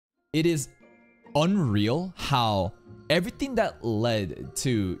it is unreal how everything that led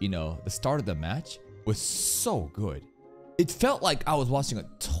to, you know, the start of the match was so good. It felt like I was watching a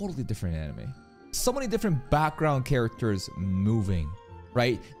totally different anime. So many different background characters moving,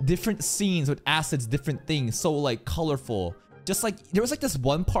 right? Different scenes with assets, different things, so like colorful. Just like, there was like this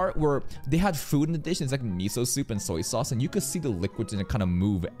one part where they had food in the dish, and it's like miso soup and soy sauce, and you could see the liquids and it kind of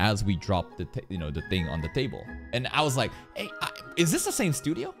move as we dropped the, the thing on the table. And I was like, hey, is this the same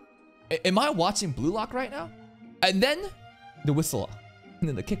studio? Am I watching Blue Lock right now? And then the whistle, and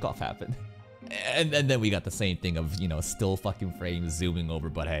then the kickoff happened. And then we got the same thing of, you know, still fucking frames zooming over,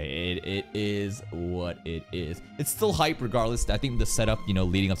 but hey, it is what it is. It's still hype regardless. I think the setup, you know,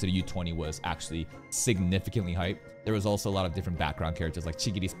 leading up to the U20 was actually significantly hype. There was also a lot of different background characters like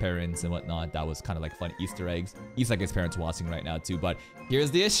Chigiri's parents and whatnot. That was kind of like fun Easter eggs. He's like his parents watching right now too. But here's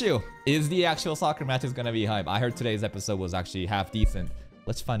the issue. Is the actual soccer match is gonna be hype? I heard today's episode was actually half decent.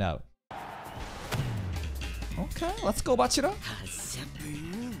 Let's find out. Okay, let's go, Bachira.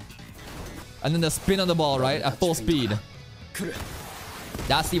 And then the spin on the ball, right? At full speed.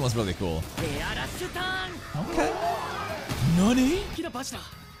 That scene was really cool. Okay. Nani?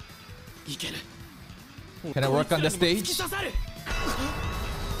 Can I work on the stage?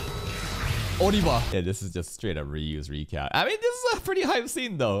 Oliver. Yeah, this is just straight up reuse recap. I mean, this is a pretty hype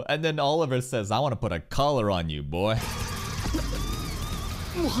scene though. And then Oliver says, I want to put a collar on you, boy.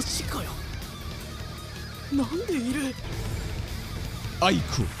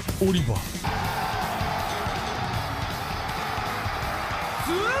 Aiku, Oliver.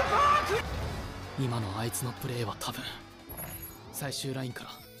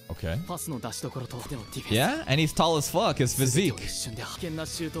 Okay. Yeah, and he's tall as fuck. His physique.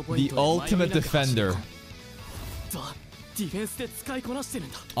 The ultimate defender.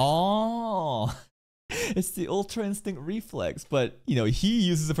 Oh, it's the Ultra Instinct reflex, but you know he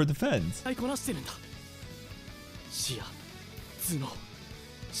uses it for defense.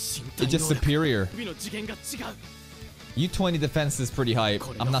 It's just superior. U20 defense is pretty hype.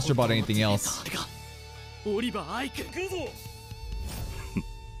 I'm not sure about anything else.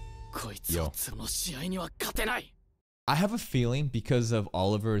 Yo. I have a feeling because of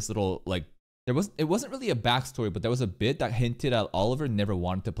Oliver's little, like, it wasn't really a backstory, but there was a bit that hinted at Oliver never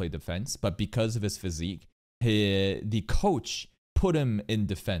wanted to play defense, but because of his physique, the coach put him in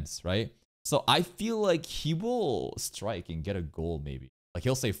defense, right? So I feel like he will strike and get a goal maybe. Like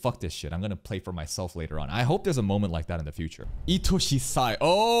he'll say, fuck this shit, I'm gonna play for myself later on. I hope there's a moment like that in the future. Itoshi Sai.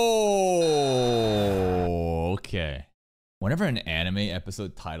 Oh, okay. Whenever an anime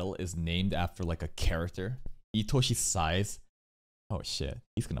episode title is named after like a character, Itoshi Sai's, oh shit,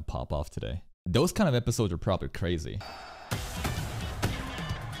 he's gonna pop off today. Those kind of episodes are probably crazy.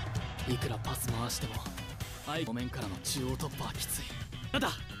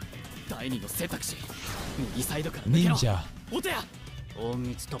 Ninja.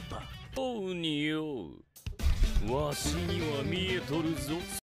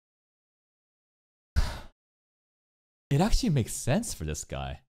 It actually makes sense for this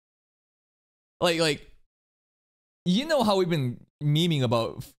guy. Like, you know how we've been memeing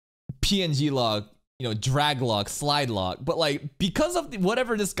about PNG lock, you know, drag lock, slide lock, but like because of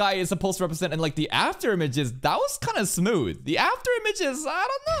whatever this guy is supposed to represent, and like the after images, that was kind of smooth. The after images, I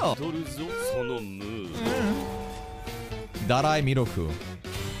don't know. Darai Miroku.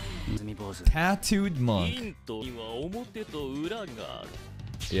 Tattooed monk.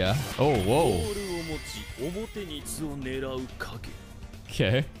 Yeah. Oh, whoa.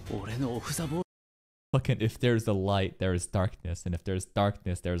 Okay. Fucking, if there's a light, there is darkness, and if there's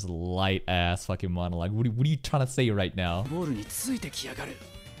darkness, there's light ass fucking monologue. What are you trying to say right now?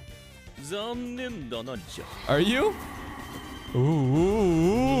 Are you?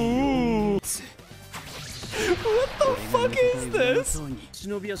 Ooh. What the fuck is this?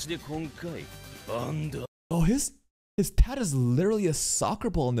 Oh, his tat is literally a soccer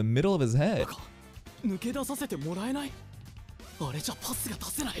ball in the middle of his head.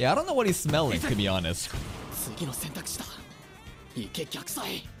 Yeah, I don't know what he's smelling, to be honest.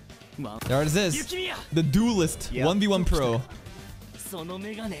 There it is. The duelist, 1v1 pro.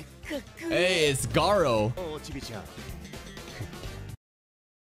 Hey, it's Garo.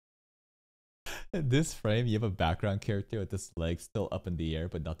 In this frame, you have a background character with this leg still up in the air,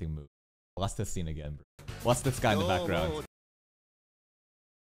 but nothing moves. Watch this scene again, bro. Watch this guy in the background.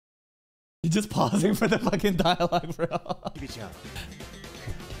 You're just pausing for the fucking dialogue, bro.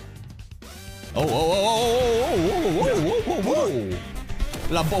 Whoa.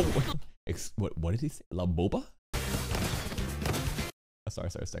 La boba. What did he say? La boba? Oh, sorry,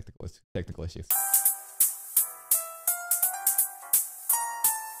 it's technical issues.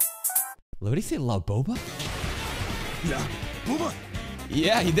 What did he say? La Boba? La Boba.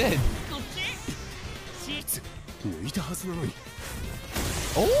 Yeah, he did.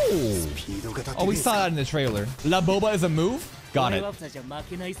 Oh! Oh, we saw that in the trailer. La Boba is a move? Got it. You're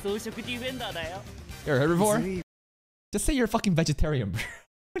a herbivore? Just say you're a fucking vegetarian, bro.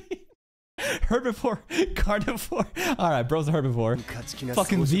 Herbivore, carnivore. Alright, bro's a herbivore.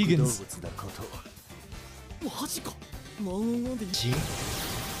 Fucking vegans.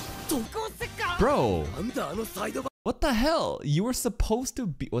 Bro, what the hell? You were supposed to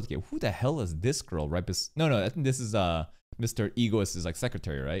be. Okay, who the hell is this girl? Right? No, I think this is Mr. Egoist's like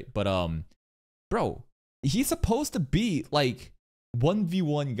secretary, right? But bro, he's supposed to be like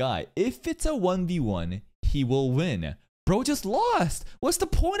 1v1 guy. If it's a 1v1, he will win. Bro just lost. What's the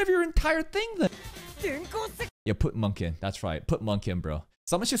point of your entire thing then? Yeah, put Monk in. That's right. Put Monk in, bro.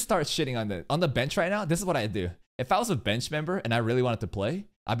 Someone should start shitting on the bench right now. This is what I do. If I was a bench member and I really wanted to play,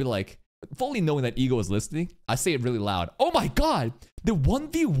 I'd be like, fully knowing that Ego is listening, I say it really loud. Oh my god! The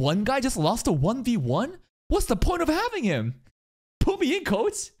 1v1 guy just lost to 1v1? What's the point of having him? Put me in,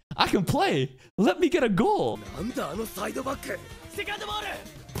 coach. I can play. Let me get a goal. Let's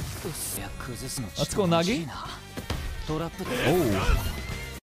go, Nagi. Oh.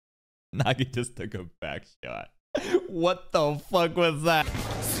 Nagi just took a back shot. What the fuck was that?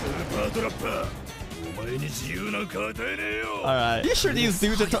 Alright. You sure these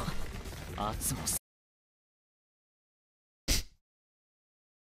dudes are the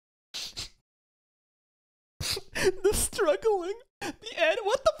struggling. The end.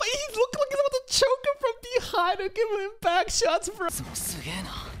 What the fuck? He looked like he's about to choke him from behind and give him back shots, bro.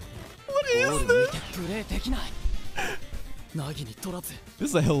 What is this? This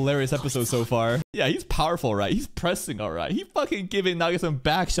is a hilarious episode so far. Yeah, he's powerful, right? He's pressing, alright. He's fucking giving Nagi some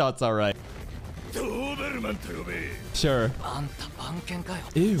back shots, alright. Sure.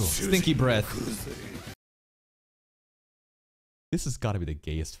 Ew, stinky breath. This has got to be the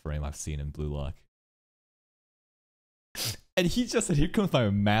gayest frame I've seen in Blue Lock. And he just said, here comes my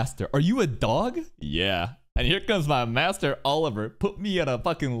master. Are you a dog? Yeah. And here comes my master, Oliver. Put me on a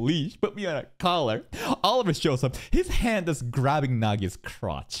fucking leash. Put me on a collar. Oliver shows up. His hand is grabbing Nagi's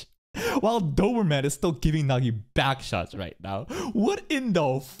crotch. While Doberman is still giving Nagi back shots right now. What in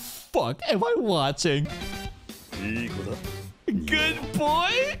the fuck am I watching? Good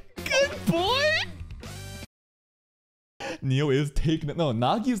boy. Good boy. Neo is taking it. No,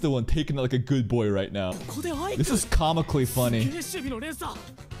 Nagi is the one taking it like a good boy right now. This is comically funny.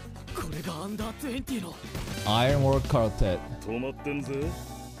 Ironwork Quartet.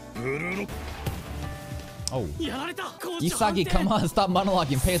 Oh. Isagi, come on, stop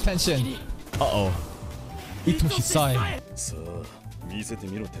monologuing, pay attention. Uh-oh. Itoshi Sai.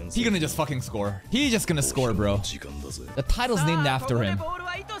 He's gonna just fucking score. He's just gonna score, bro. The title's named after him.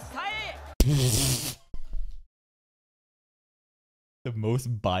 The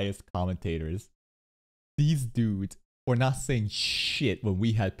most biased commentators. These dudes were not saying shit when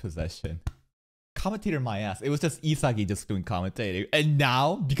we had possession. Commentator my ass. It was just Isagi just doing commentating. And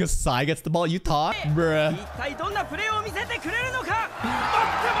now, because Sai gets the ball, you talk? Bruh.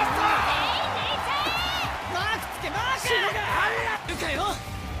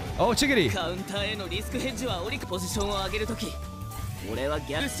 Oh, Chigiri.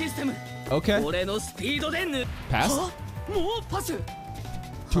 Okay. Pass?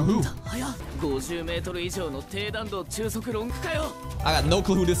 To who? I got no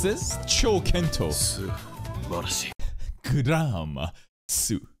clue who this is. Cho Kento. Gram.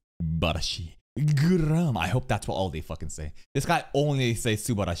 Subarashi. Gram. I hope that's what all they fucking say. This guy only says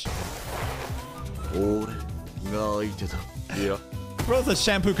Subarashi. Bro, it's a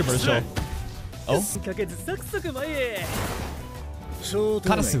shampoo commercial. Oh?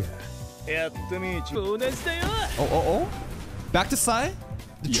 Karasu. Oh. Back to Sai.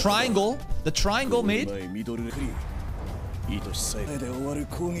 The triangle. The triangle made.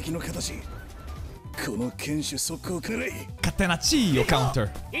 Katenachi, your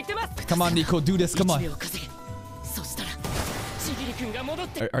counter. Come on, Nico, do this. Come on.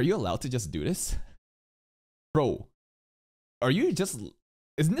 Are you allowed to just do this? Bro, are you just...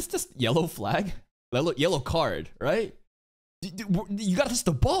 Isn't this just yellow flag? Yellow card, right? You gotta touch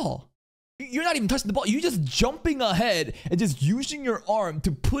the ball. You're not even touching the ball. You're just jumping ahead and just using your arm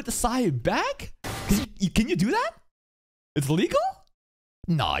to put the side back? Can you do that? It's legal?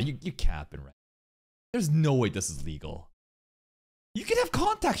 Nah, you capping, right? There's no way this is legal. You can have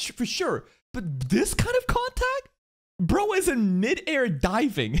contact for sure, but this kind of contact? Bro is in mid-air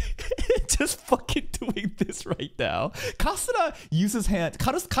diving. Just fucking doing this right now. Karase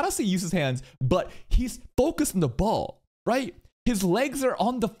uses hands, but he's focused on the ball, right? His legs are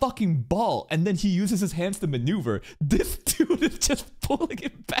on the fucking ball, and then he uses his hands to maneuver. This dude is just pulling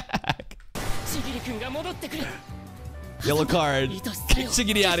it back. Yellow card. Get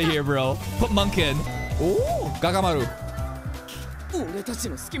Shigiri out of here, bro. Put Monk in. Ooh, Gagamaru.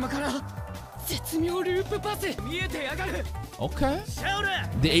 Okay.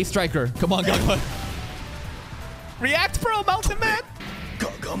 The A striker. Come on, Gagamaru. React, bro, Mountain Man.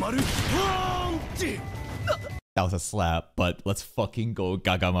 That was a slap, but let's fucking go,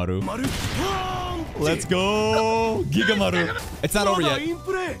 Gagamaru. Let's go, Gigamaru. It's not over yet.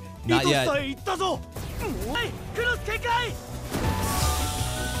 Not yet. No.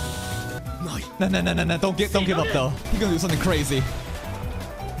 Don't give up though. He's gonna do something crazy.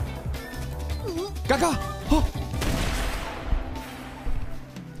 Gaga! Oh.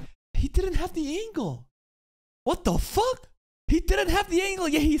 He didn't have the angle. What the fuck? He didn't have the angle,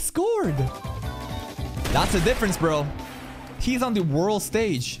 yet he scored. That's the difference, bro. He's on the world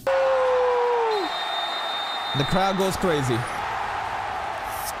stage. The crowd goes crazy.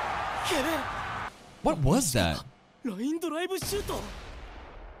 What was that?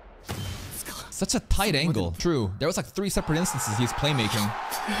 Such a tight angle. True. There was like 3 separate instances he's playmaking.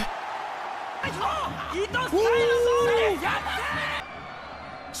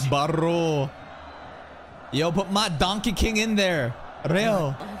 Barro. Yo, put my Donkey King in there.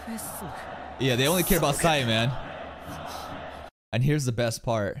 Real. Yeah, they only care about Sai, man. And here's the best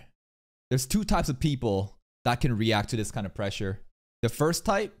part. There's 2 types of people that can react to this kind of pressure. The first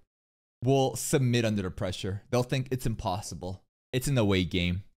type will submit under the pressure. They'll think it's impossible. It's an away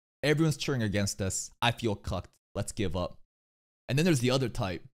game. Everyone's cheering against us. I feel cucked. Let's give up. And then there's the other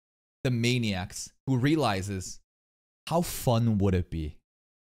type. The maniacs who realizes how fun would it be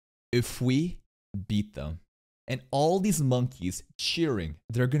if we beat them. And all these monkeys cheering,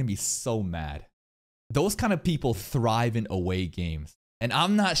 they're gonna be so mad. Those kind of people thrive in away games. And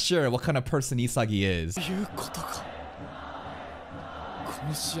I'm not sure what kind of person Isagi is.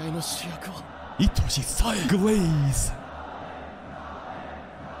 Itoshi Glaze.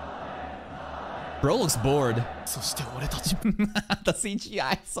 Bro looks bored. The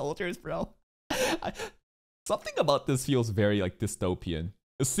CGI soldiers, bro. Something about this feels very like dystopian.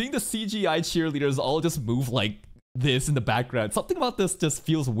 Seeing the CGI cheerleaders all just move like this in the background. Something about this just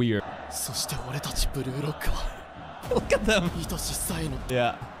feels weird. Look at them.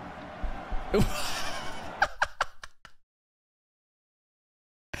 Yeah.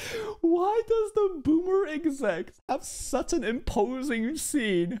 Why does the boomer execs have such an imposing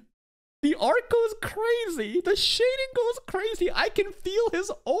scene? The art goes crazy. The shading goes crazy. I can feel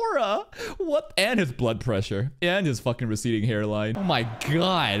his aura. What? And his blood pressure. And his fucking receding hairline. Oh my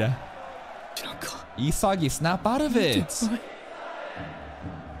god. Isagi, snap out of it.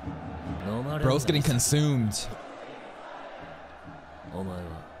 Bro's getting consumed.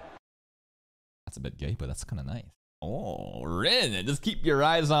 That's a bit gay, but that's kind of nice. Oh, Rin, just keep your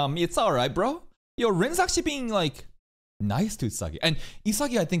eyes on me. It's alright, bro. Yo, Rin's actually being like nice to Isagi. And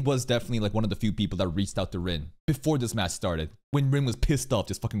Isagi, I think, was definitely like one of the few people that reached out to Rin before this match started. When Rin was pissed off,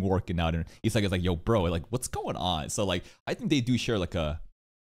 just fucking working out, and Isagi's like, yo, bro, like, what's going on? So, like, I think they do share like a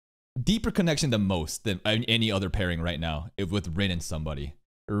deeper connection than most, than any other pairing right now, with Rin and somebody.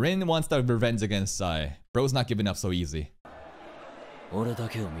 Rin wants the revenge against Sai. Bro's not giving up so easy.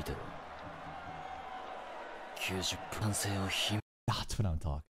 That's what I'm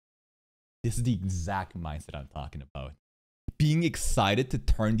talking. This is the exact mindset I'm talking about. Being excited to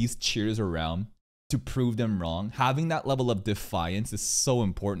turn these cheers around, to prove them wrong. Having that level of defiance is so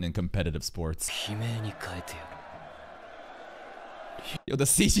important in competitive sports. Yo, the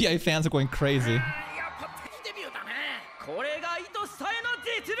CGI fans are going crazy.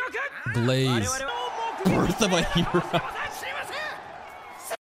 Glaze. Birth of a hero.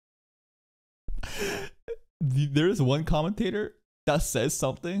 There's one commentator that says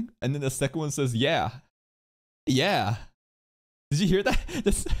something, and then the second one says, yeah. Yeah. Did you hear that?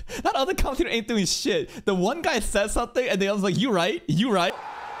 That other commentator ain't doing shit. The one guy says something, and the other's like, you right. You right.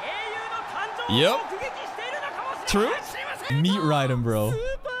 Yep. True? Meat ride him, bro.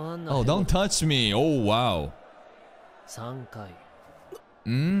 Oh, don't touch me. Oh, wow.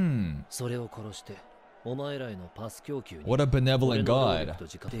 What a benevolent god.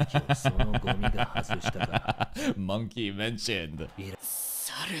 Monkey mentioned.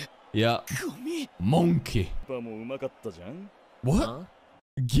 Yeah. Monkey. What?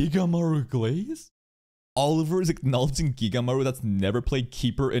 Gigamaru Glaze? Oliver is acknowledging Gigamaru that's never played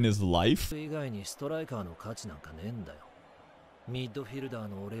keeper in his life? Damn.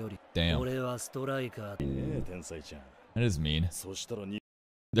 That is mean.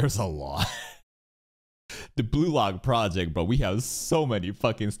 There's a lot. The Blue Lock Project, bro. We have so many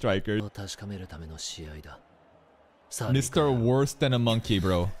fucking strikers. Mr. Worse than a monkey,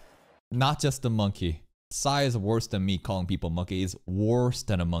 bro. Not just a monkey. Sai is worse than me calling people monkey. Is worse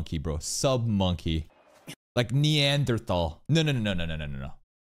than a monkey, bro. Sub-monkey. Like Neanderthal. No.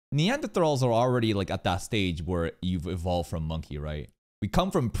 Neanderthals are already like at that stage where you've evolved from monkey, right? We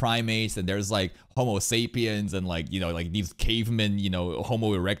come from primates and there's like Homo sapiens and like, you know, like these cavemen, you know,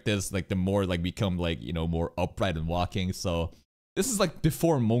 Homo erectus, like the more like become like, you know, more upright and walking. So this is like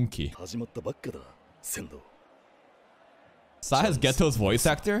before monkey. Sai has Geto's voice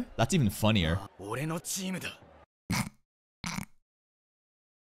actor? That's even funnier.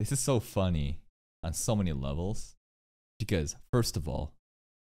 This is so funny on so many levels. Because first of all,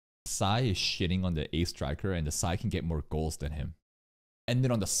 Sai is shitting on the ace striker and the Sai can get more goals than him. And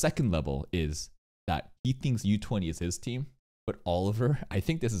then on the second level is that he thinks U20 is his team, but Oliver, I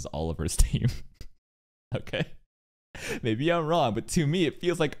think this is Oliver's team. Okay? Maybe I'm wrong, but to me it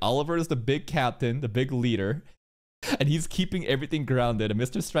feels like Oliver is the big captain, the big leader, and he's keeping everything grounded, and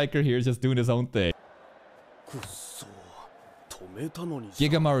Mr. Striker here is just doing his own thing.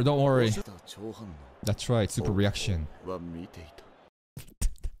 Gigamaru, don't worry. That's right, super reaction.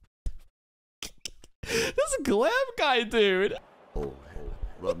 This glam guy, dude!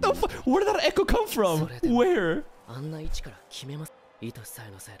 What the fuck? Where did that echo come from? Where?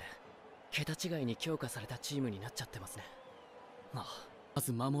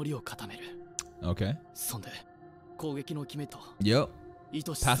 Okay. Yep.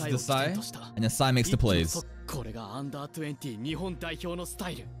 Passes to Sai, and then Sai makes the plays.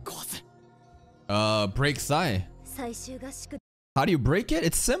 Break Sai. How do you break it?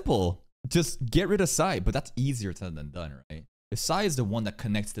 It's simple. Just get rid of Sai, but that's easier said than done, right? If Sai is the one that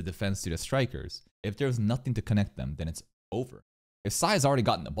connects the defense to the strikers, if there's nothing to connect them, then it's over. If Sai has already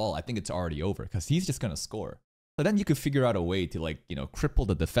gotten the ball, I think it's already over because he's just gonna score. So then you could figure out a way to, like, you know, cripple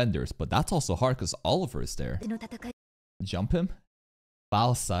the defenders, but that's also hard because Oliver is there. Jump him?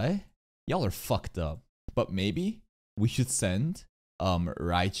 Foul Sai? Y'all are fucked up. But maybe we should send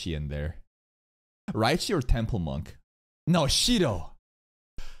Raichi in there. Raichi or Temple Monk? No, Shido.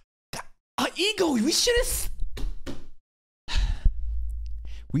 Ego, we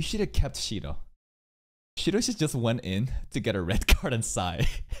should have kept Shido. Shido should just went in to get a red card on Sai.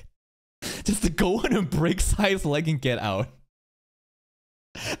 Just to go in and break Sai's leg and get out.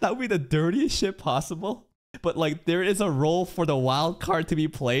 That would be the dirtiest shit possible. But like, there is a role for the wild card to be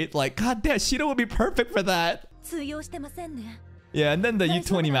played. Like, god damn, Shido would be perfect for that. Yeah, and then the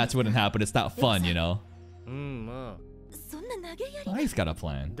U20 match wouldn't happen. It's not fun, you know? Oh, he's got a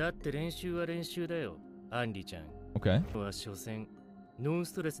plan. Okay.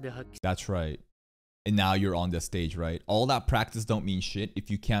 That's right. And now you're on the stage, right? All that practice don't mean shit if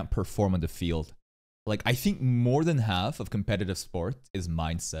you can't perform on the field. Like, I think more than half of competitive sport is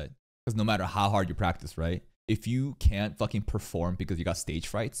mindset. Because no matter how hard you practice, right? If you can't fucking perform because you got stage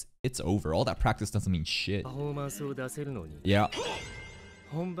frights, it's over. All that practice doesn't mean shit. Yeah.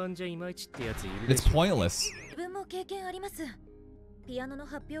 It's pointless.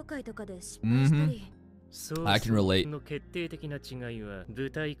 I can relate.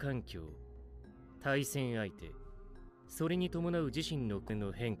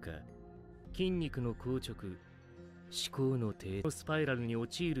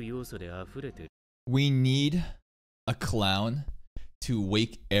 We need a clown to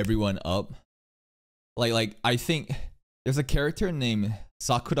wake everyone up. Like I think there's a character named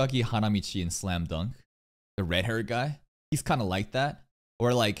Sakuragi Hanamichi in Slam Dunk, the red-haired guy. He's kind of like that,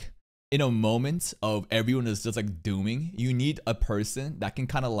 or like in a moment of everyone is just like dooming, you need a person that can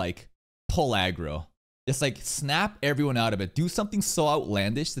kind of like pull aggro. Just like snap everyone out of it. Do something so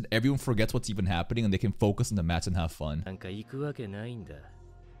outlandish that everyone forgets what's even happening and they can focus on the match and have fun.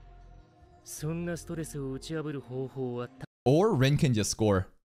 Or Rin can just score.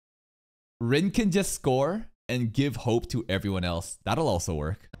 Rin can just score and give hope to everyone else. That'll also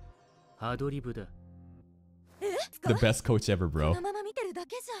work. The best coach ever, bro.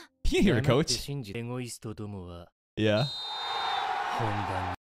 You hear a coach? Yeah.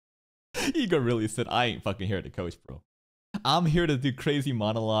 Ego really said, I ain't fucking here to coach, bro. I'm here to do crazy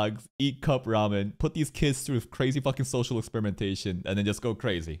monologues, eat cup ramen, put these kids through crazy fucking social experimentation, and then just go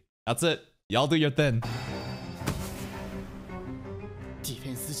crazy. That's it. Y'all do your thing.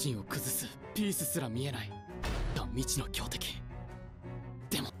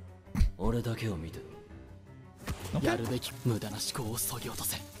 Okay.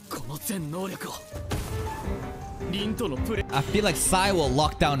 I feel like Sai will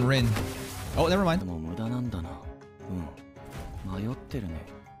lock down Rin. Oh, never mind.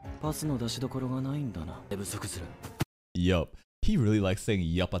 Yup. He really likes saying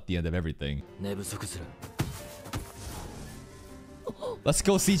yup at the end of everything. Let's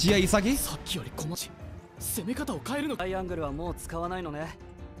go CGI Isagi.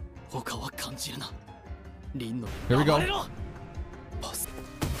 Here we go.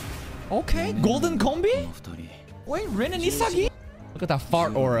 Okay, golden combi? Wait, Rin and Isagi? Look at that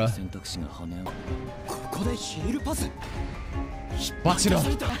fart aura. Watch it up.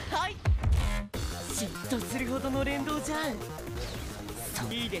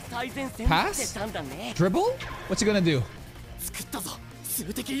 Pass? Dribble? What's he gonna do?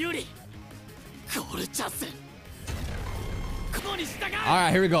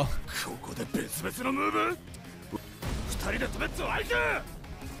 Alright, here we go.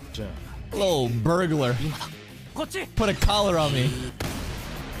 Little burglar. Put a collar on me.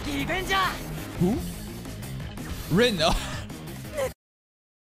 Who? Rin. Oh.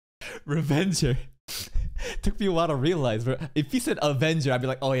 Revenger. Took me a while to realize, but if he said Avenger, I'd be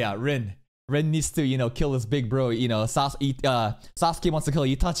like, oh yeah, Rin. Rin needs to, you know, kill his big bro. You know, Sasuke wants to kill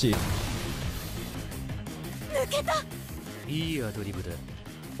Itachi.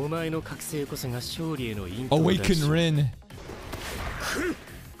 Awaken Rin.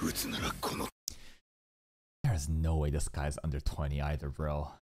 There's no way this guy's under 20 either,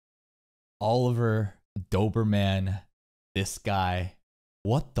 bro. Oliver, Doberman, this guy.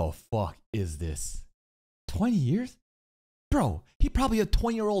 What the fuck is this? 20 years? Bro, he probably a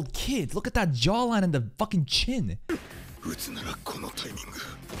 20-year-old kid. Look at that jawline and the fucking chin.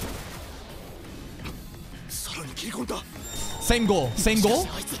 Same goal, same goal?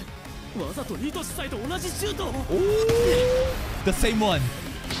 Ooh, the same one.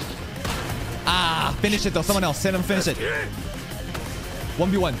 Ah, finish it though. Someone else, send him finish it.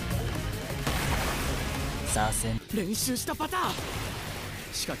 1v1.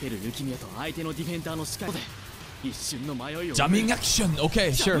 Jamming action.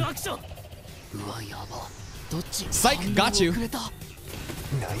 Okay, sure. Psych, got you.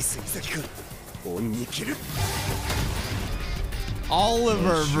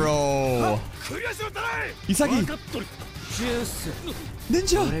 Oliver, bro. Isagi.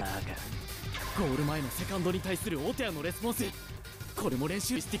 Ninja.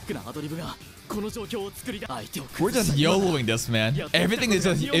 We're just YOLOing this, man. Everything is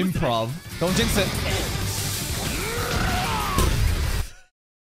just improv. Don't jinx it.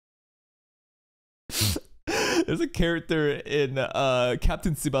 There's a character in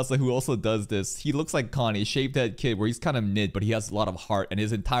Captain Tsubasa who also does this. He looks like Connie, shaved head kid, where he's kind of mid, but he has a lot of heart, and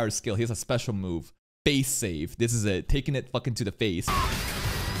his entire skill, he has a special move. Face save. This is it. Taking it fucking to the face.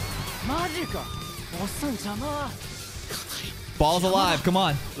 Ball's alive, come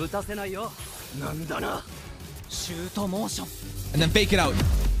on. And then fake it out.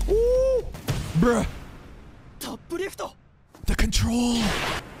 Ooh, bruh. The control.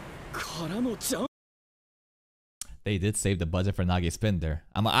 They did save the budget for Nagi spin there.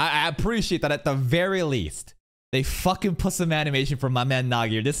 I appreciate that at the very least. They fucking put some animation for my man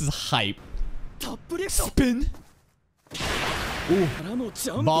Nagi. This is hype. Spin. Ooh.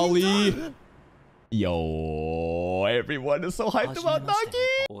 Volley. Yo, everyone is so hyped about Nagi.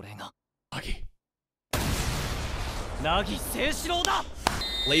 Nagi.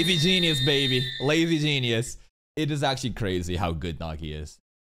 Lazy genius, baby. Lazy genius. It is actually crazy how good Nagi is.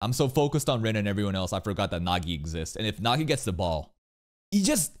 I'm so focused on Rin and everyone else, I forgot that Nagi exists. And if Nagi gets the ball, he's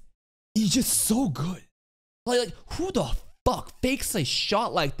just so good. Like who the fuck fakes a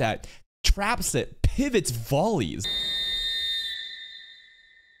shot like that, traps it, pivots, volleys?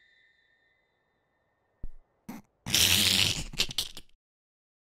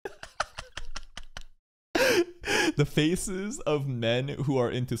 The faces of men who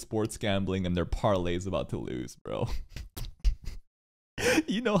are into sports gambling and their parlays about to lose, bro.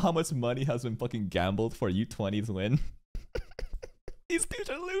 You know how much money has been fucking gambled for U20's win? These dudes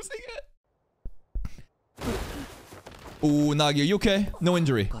are losing it. Ooh, Nagi, are you okay? No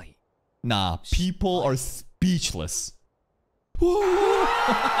injury. Nah, people are speechless.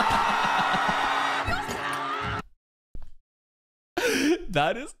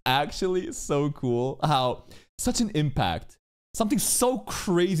 That is actually so cool how such an impact. Something so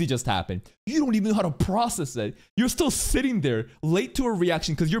crazy just happened. You don't even know how to process it. You're still sitting there, late to a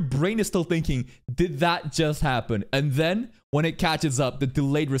reaction because your brain is still thinking, did that just happen? And then, when it catches up, the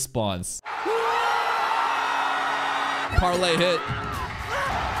delayed response. Parlay hit.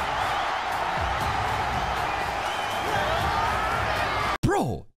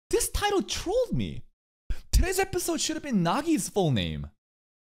 Bro, this title trolled me. Today's episode should have been Nagi's full name.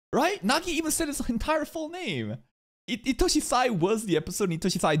 Right? Nagi even said his entire full name. Itoshi Sai was the episode, and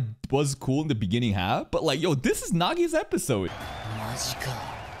Itoshi Sai was cool in the beginning half, but like, yo, this is Nagi's episode. マジか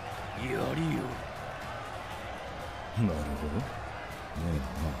やりよなるほどねえ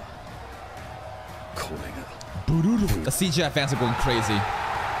まあこれが The CGI fans are going crazy.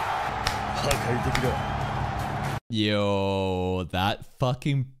 破壊的だ Yo, that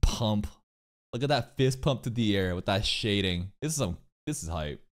fucking pump. Look at that fist pump to the air with that shading. This is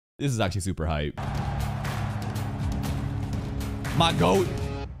hype. This is actually super hype. My goat.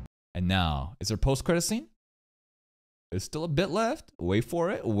 And now, is there a post-credit scene? There's still a bit left. Wait for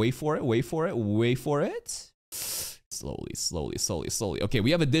it. Wait for it. Wait for it. Wait for it. Slowly, slowly, slowly, slowly. Okay,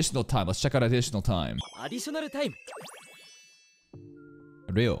 we have additional time. Let's check out additional time. Additional time.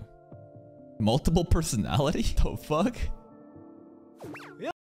 Real. Multiple personality? The fuck?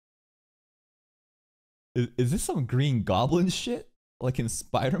 Is this some Green Goblin shit? Like in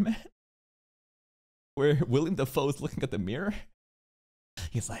Spider-Man? Where William Dafoe's looking at the mirror?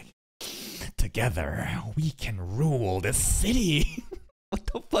 He's like, together, we can rule the city. What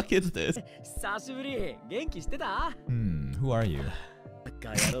the fuck is this? Who are you?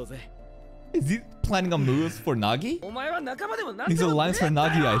 Is he planning on moves for Nagi? These are lines for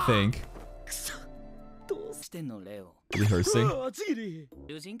Nagi, I think. Rehearsing?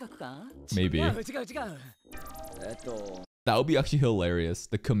 Maybe. That would be actually hilarious.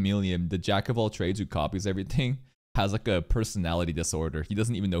 The chameleon, the jack of all trades who copies everything, has like a personality disorder. He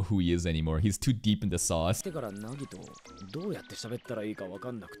doesn't even know who he is anymore. He's too deep in the sauce. Bro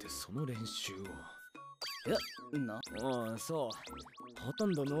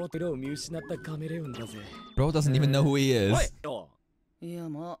doesn't even know who he is.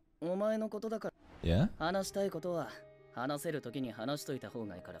 Yeah?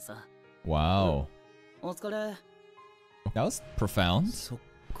 Wow. That was profound.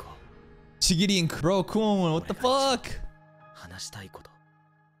 Shigiri and Bro, Kun, what the fuck?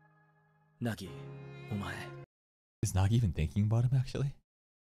 Is Nagi even thinking about him actually?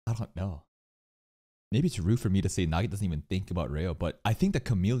 I don't know. Maybe it's rude for me to say Nagi doesn't even think about Reo, but I think the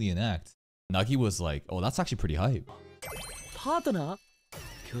chameleon act, Nagi was like, oh, that's actually pretty hype. Partner?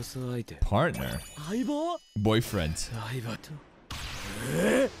 Boyfriend.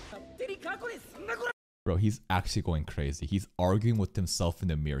 Bro, he's actually going crazy. He's arguing with himself in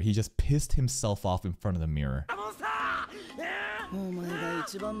the mirror. He just pissed himself off in front of the mirror.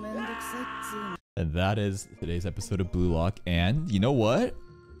 And that is today's episode of Blue Lock. And you know what?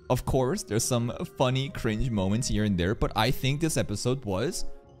 Of course, there's some funny cringe moments here and there, but I think this episode was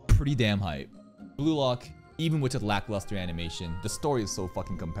pretty damn hype. Blue Lock, even with the lackluster animation, the story is so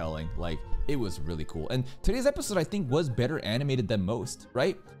fucking compelling. Like, it was really cool. And today's episode, I think, was better animated than most,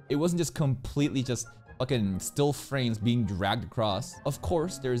 right? It wasn't just completely just fucking still frames being dragged across. Of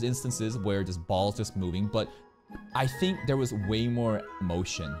course, there's instances where just balls just moving, but I think there was way more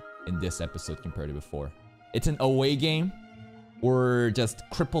motion in this episode compared to before. It's an away game. We're just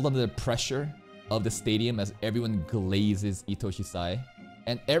crippled under the pressure of the stadium as everyone glazes Itoshi Sai.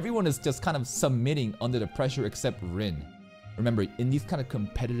 And everyone is just kind of submitting under the pressure except Rin. Remember, in these kind of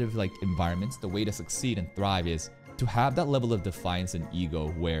competitive like environments, the way to succeed and thrive is to have that level of defiance and ego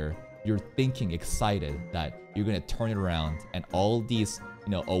where you're thinking excited that you're going to turn it around and all these,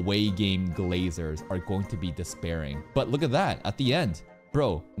 you know, away game glazers are going to be despairing. But look at that at the end.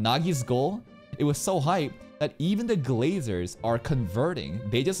 Bro, Nagi's goal, it was so hype that even the glazers are converting.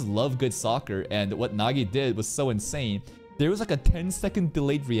 They just love good soccer, and what Nagi did was so insane. There was like a 10-second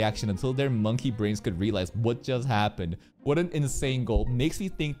delayed reaction until their monkey brains could realize what just happened. What an insane goal. Makes me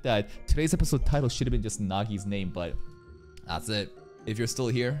think that today's episode title should have been just Nagi's name, but that's it. If you're still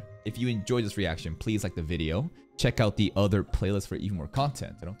here, if you enjoyed this reaction, please like the video. Check out the other playlist for even more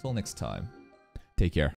content. And until next time, take care.